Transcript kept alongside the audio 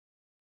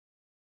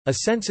A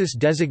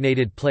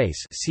census-designated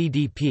place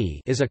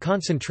 (CDP) is a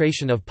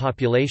concentration of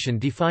population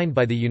defined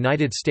by the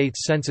United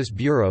States Census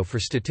Bureau for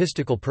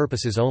statistical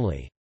purposes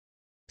only.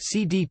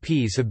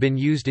 CDPs have been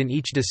used in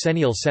each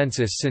decennial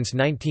census since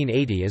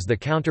 1980 as the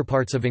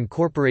counterparts of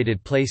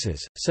incorporated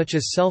places, such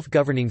as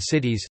self-governing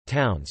cities,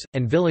 towns,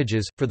 and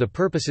villages, for the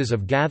purposes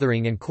of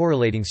gathering and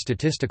correlating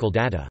statistical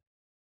data.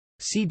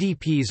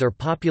 CDPs are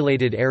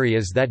populated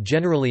areas that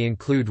generally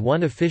include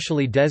one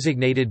officially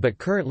designated but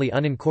currently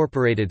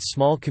unincorporated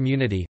small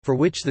community, for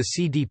which the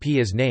CDP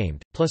is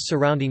named, plus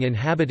surrounding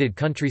inhabited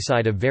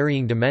countryside of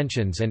varying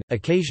dimensions and,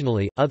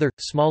 occasionally, other,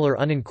 smaller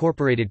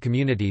unincorporated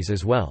communities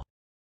as well.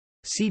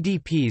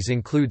 CDPs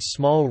include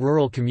small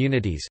rural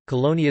communities,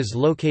 colonias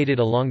located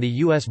along the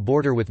U.S.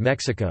 border with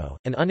Mexico,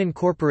 and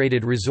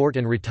unincorporated resort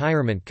and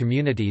retirement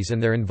communities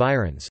and their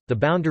environs. The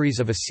boundaries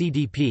of a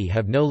CDP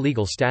have no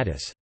legal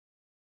status.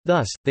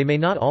 Thus, they may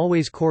not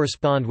always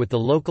correspond with the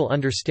local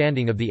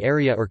understanding of the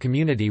area or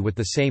community with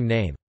the same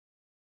name.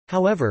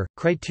 However,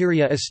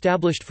 criteria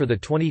established for the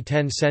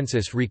 2010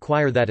 census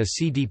require that a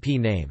CDP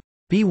name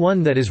be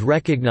one that is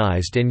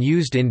recognized and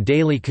used in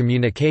daily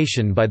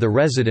communication by the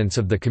residents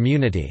of the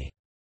community,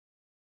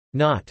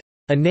 not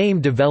a name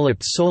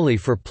developed solely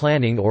for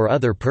planning or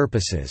other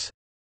purposes,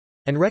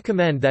 and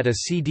recommend that a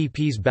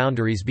CDP's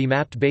boundaries be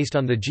mapped based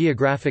on the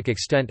geographic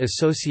extent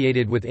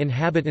associated with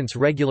inhabitants'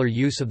 regular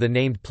use of the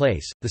named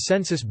place. The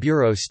Census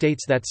Bureau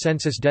states that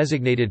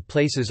census-designated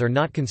places are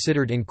not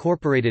considered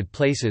incorporated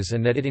places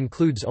and that it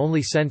includes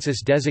only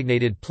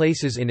census-designated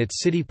places in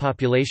its city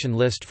population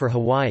list for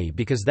Hawaii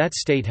because that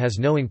state has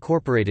no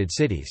incorporated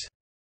cities.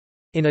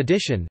 In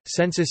addition,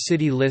 census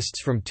city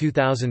lists from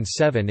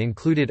 2007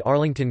 included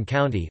Arlington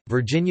County,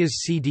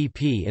 Virginia's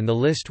CDP in the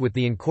list with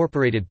the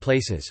incorporated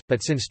places,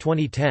 but since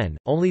 2010,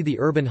 only the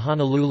urban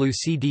Honolulu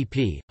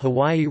CDP,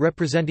 Hawaii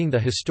representing the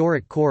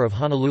historic core of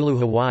Honolulu,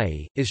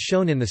 Hawaii, is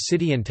shown in the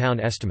city and town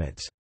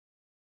estimates.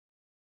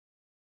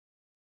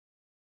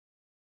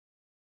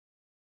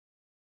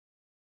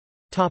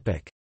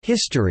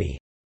 History.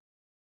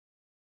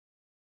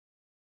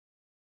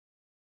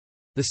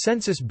 The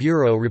Census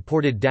Bureau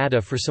reported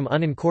data for some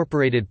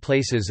unincorporated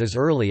places as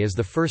early as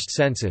the first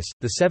census,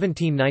 the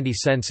 1790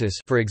 census,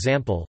 for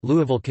example,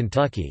 Louisville,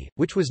 Kentucky,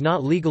 which was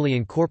not legally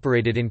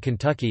incorporated in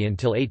Kentucky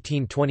until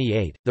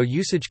 1828, though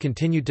usage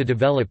continued to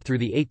develop through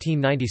the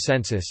 1890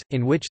 census,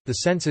 in which, the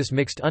census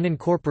mixed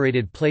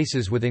unincorporated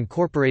places with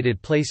incorporated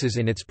places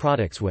in its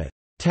products with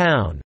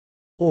 «town»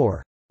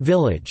 or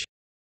 «village»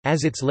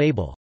 as its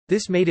label.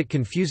 This made it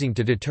confusing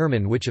to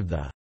determine which of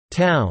the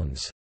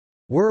 «towns»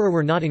 were or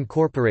were not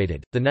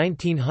incorporated. The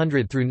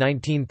 1900 through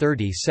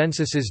 1930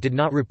 censuses did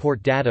not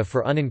report data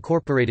for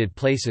unincorporated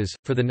places.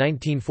 For the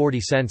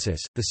 1940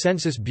 census, the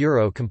Census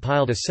Bureau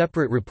compiled a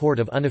separate report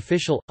of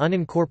unofficial,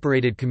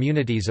 unincorporated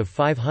communities of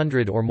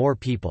 500 or more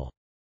people.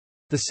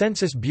 The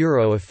Census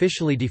Bureau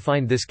officially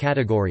defined this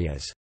category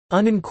as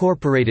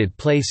unincorporated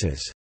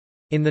places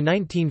in the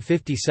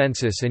 1950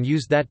 census and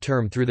used that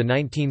term through the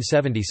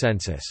 1970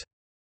 census.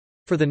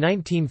 For the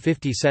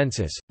 1950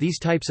 census, these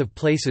types of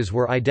places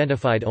were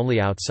identified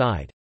only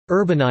outside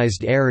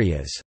urbanized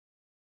areas.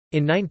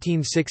 In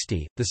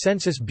 1960, the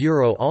Census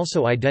Bureau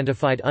also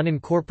identified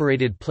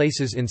unincorporated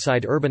places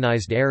inside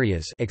urbanized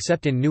areas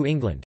except in New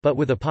England, but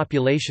with a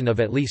population of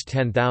at least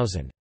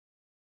 10,000.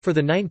 For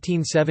the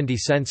 1970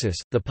 census,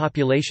 the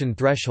population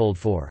threshold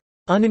for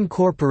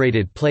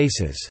unincorporated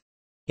places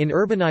in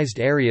urbanized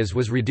areas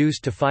was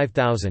reduced to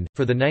 5,000.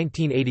 For the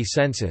 1980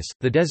 census,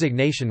 the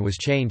designation was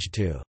changed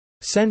to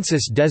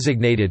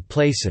Census-designated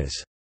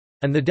places,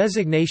 and the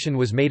designation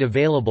was made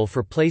available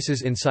for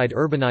places inside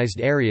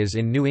urbanized areas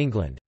in New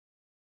England.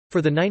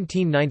 For the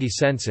 1990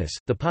 census,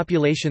 the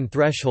population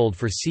threshold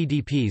for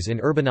CDPs in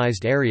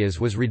urbanized areas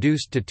was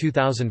reduced to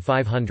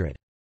 2,500.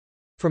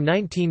 From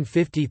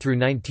 1950 through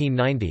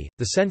 1990,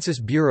 the Census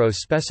Bureau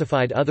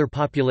specified other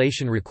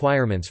population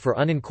requirements for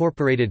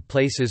unincorporated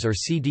places or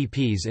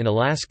CDPs in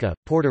Alaska,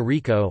 Puerto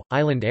Rico,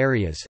 island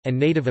areas, and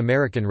Native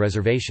American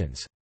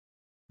reservations.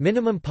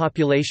 Minimum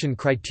population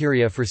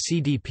criteria for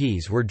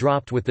CDPs were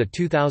dropped with the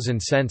 2000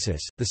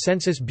 census. The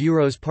Census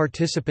Bureau's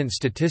Participant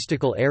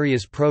Statistical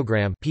Areas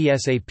Program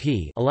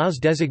 (PSAP) allows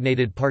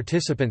designated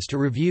participants to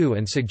review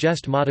and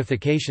suggest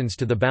modifications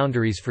to the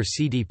boundaries for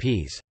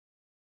CDPs.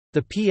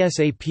 The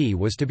PSAP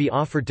was to be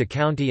offered to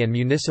county and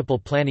municipal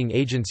planning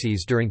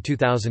agencies during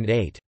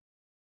 2008.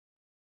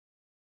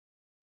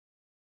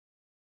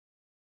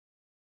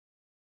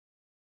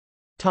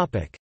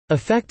 Topic: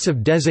 Effects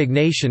of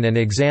designation and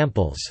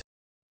examples.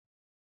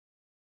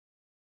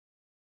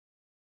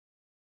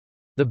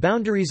 The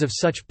boundaries of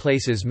such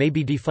places may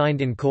be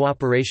defined in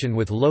cooperation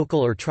with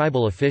local or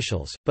tribal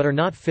officials, but are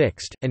not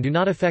fixed, and do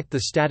not affect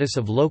the status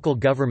of local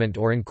government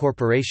or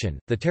incorporation.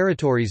 The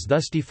territories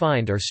thus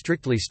defined are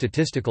strictly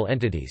statistical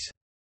entities.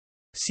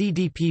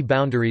 CDP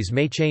boundaries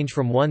may change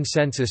from one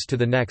census to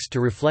the next to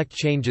reflect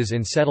changes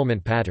in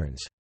settlement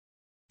patterns.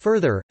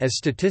 Further, as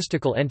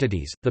statistical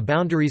entities, the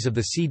boundaries of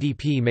the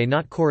CDP may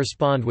not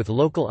correspond with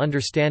local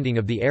understanding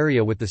of the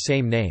area with the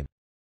same name.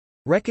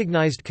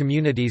 Recognized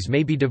communities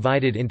may be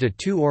divided into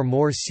 2 or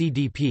more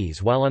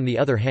CDPs, while on the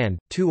other hand,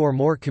 2 or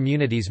more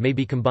communities may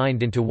be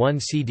combined into one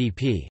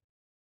CDP.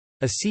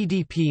 A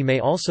CDP may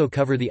also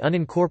cover the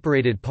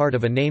unincorporated part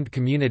of a named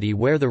community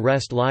where the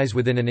rest lies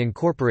within an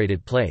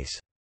incorporated place.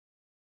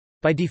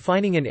 By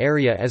defining an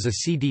area as a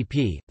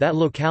CDP, that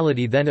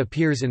locality then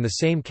appears in the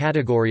same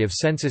category of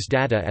census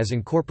data as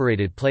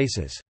incorporated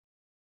places.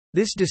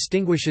 This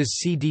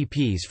distinguishes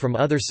CDPs from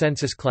other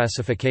census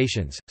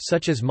classifications,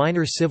 such as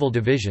minor civil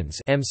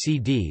divisions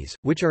 (MCDs),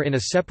 which are in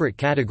a separate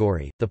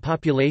category. The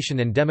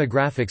population and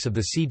demographics of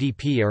the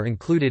CDP are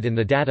included in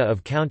the data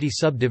of county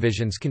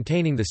subdivisions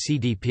containing the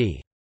CDP.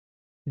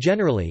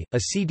 Generally, a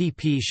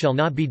CDP shall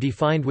not be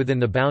defined within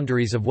the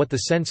boundaries of what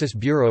the Census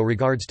Bureau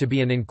regards to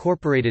be an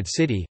incorporated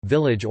city,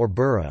 village or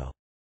borough.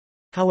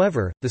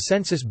 However, the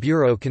Census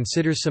Bureau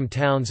considers some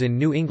towns in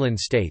New England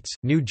states,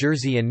 New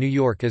Jersey and New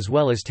York, as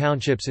well as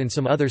townships in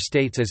some other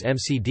states as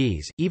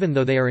MCDs, even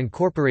though they are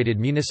incorporated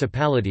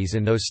municipalities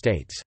in those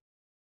states.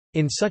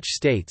 In such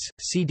states,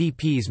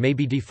 CDPs may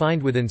be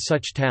defined within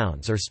such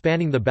towns or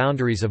spanning the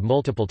boundaries of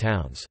multiple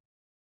towns.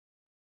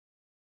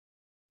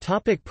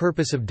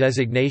 Purpose of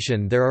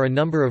designation. There are a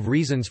number of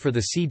reasons for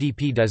the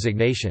CDP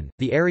designation.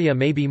 The area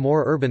may be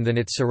more urban than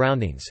its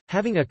surroundings,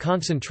 having a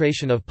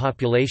concentration of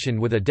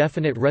population with a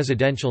definite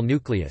residential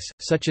nucleus,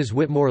 such as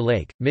Whitmore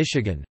Lake,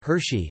 Michigan,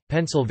 Hershey,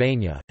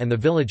 Pennsylvania, and the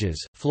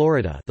Villages,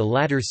 Florida, the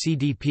latter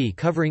CDP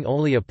covering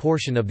only a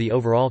portion of the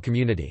overall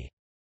community.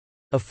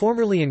 A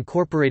formerly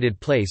incorporated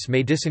place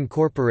may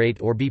disincorporate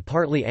or be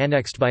partly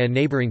annexed by a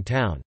neighboring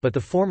town, but the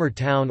former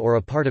town or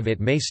a part of it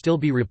may still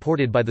be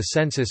reported by the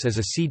census as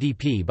a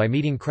CDP by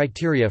meeting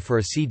criteria for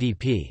a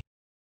CDP.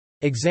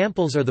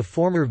 Examples are the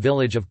former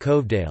village of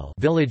Covedale,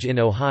 village in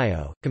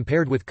Ohio,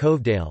 compared with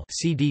Covedale,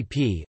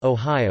 CDP,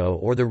 Ohio,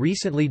 or the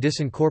recently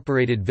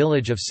disincorporated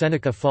village of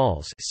Seneca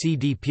Falls,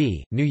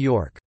 CDP, New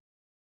York.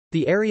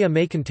 The area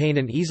may contain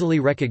an easily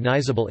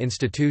recognizable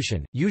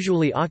institution,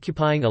 usually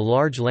occupying a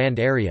large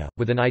land area,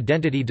 with an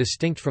identity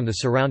distinct from the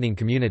surrounding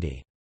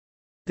community.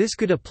 This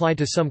could apply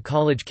to some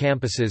college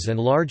campuses and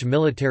large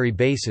military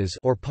bases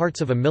or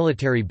parts of a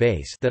military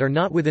base that are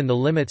not within the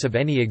limits of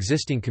any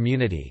existing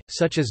community,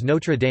 such as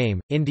Notre Dame,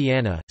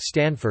 Indiana,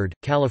 Stanford,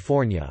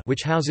 California,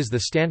 which houses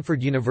the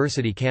Stanford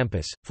University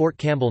campus, Fort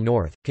Campbell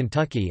North,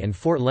 Kentucky, and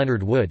Fort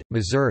Leonard Wood,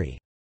 Missouri.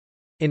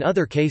 In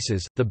other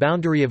cases, the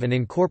boundary of an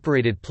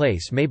incorporated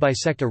place may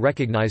bisect a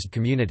recognized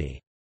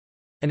community.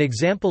 An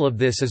example of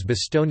this is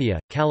Bostonia,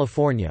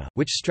 California,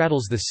 which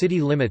straddles the city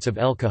limits of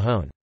El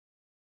Cajon.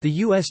 The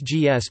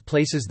USGS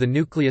places the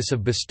nucleus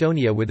of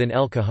Bostonia within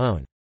El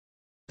Cajon.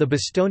 The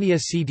Bostonia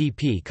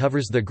CDP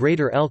covers the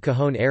greater El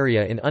Cajon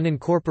area in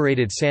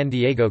unincorporated San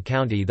Diego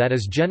County that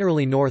is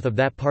generally north of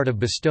that part of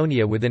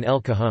Bostonia within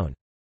El Cajon.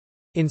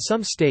 In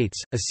some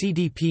states, a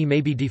CDP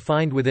may be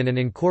defined within an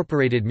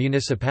incorporated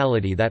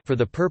municipality that, for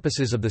the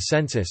purposes of the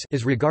census,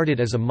 is regarded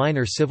as a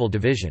minor civil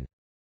division.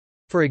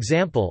 For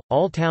example,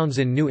 all towns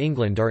in New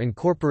England are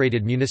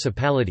incorporated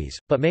municipalities,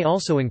 but may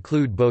also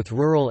include both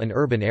rural and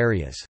urban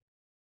areas.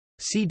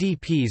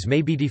 CDPs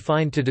may be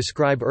defined to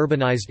describe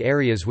urbanized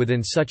areas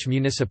within such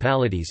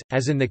municipalities,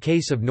 as in the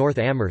case of North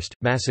Amherst,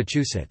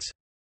 Massachusetts.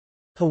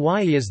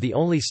 Hawaii is the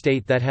only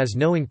state that has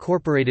no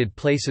incorporated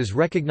places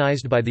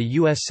recognized by the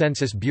U.S.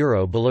 Census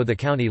Bureau below the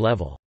county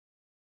level.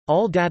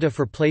 All data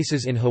for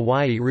places in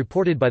Hawaii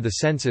reported by the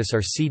census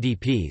are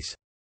CDPs.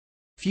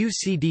 Few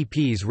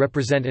CDPs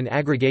represent an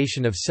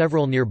aggregation of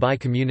several nearby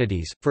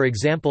communities, for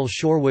example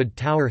Shorewood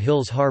Tower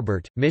Hills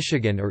Harbert,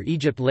 Michigan, or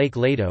Egypt Lake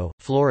Lato,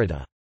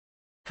 Florida.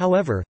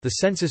 However, the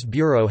Census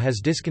Bureau has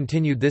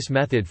discontinued this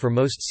method for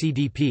most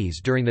CDPs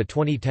during the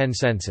 2010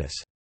 census.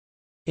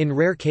 In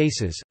rare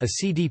cases, a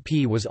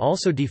CDP was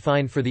also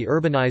defined for the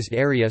urbanized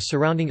area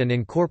surrounding an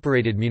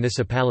incorporated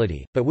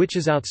municipality, but which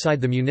is outside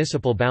the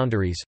municipal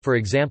boundaries, for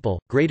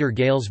example, Greater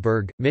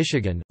Galesburg,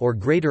 Michigan, or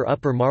Greater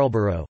Upper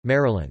Marlboro,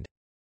 Maryland.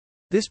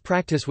 This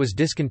practice was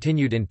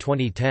discontinued in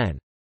 2010.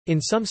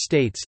 In some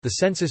states, the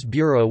Census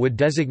Bureau would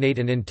designate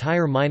an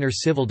entire minor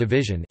civil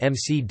division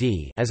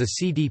 (MCD) as a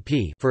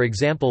CDP, for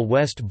example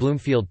West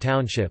Bloomfield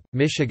Township,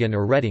 Michigan,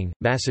 or Reading,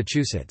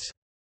 Massachusetts.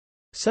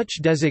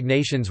 Such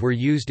designations were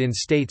used in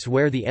states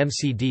where the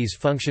MCDs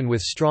function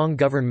with strong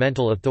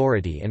governmental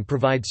authority and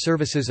provide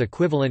services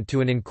equivalent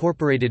to an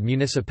incorporated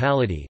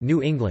municipality,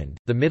 New England,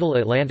 the Middle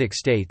Atlantic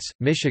states,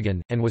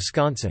 Michigan, and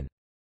Wisconsin.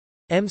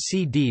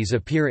 MCDs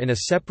appear in a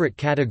separate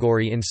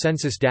category in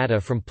census data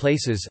from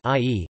places,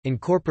 i.e.,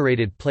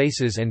 incorporated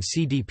places and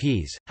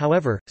CDPs.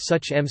 However,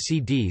 such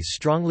MCDs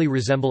strongly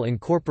resemble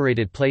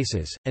incorporated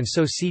places, and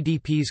so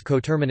CDPs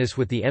coterminous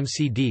with the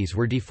MCDs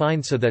were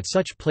defined so that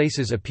such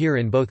places appear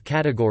in both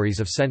categories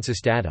of census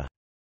data.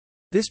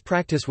 This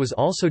practice was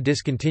also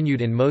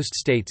discontinued in most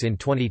states in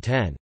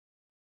 2010.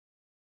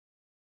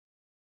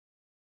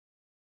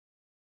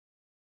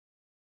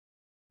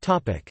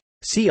 Topic: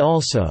 See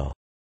also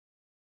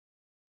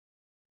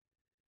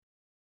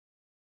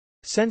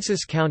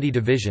Census County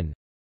Division,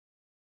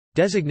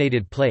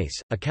 Designated place,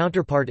 a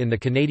counterpart in the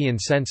Canadian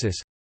Census,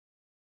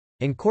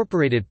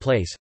 Incorporated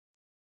place,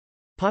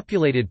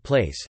 Populated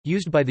place,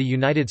 used by the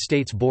United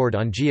States Board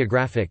on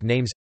Geographic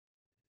Names.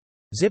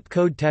 Zip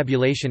code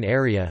tabulation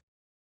area.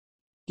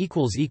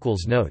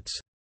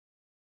 Notes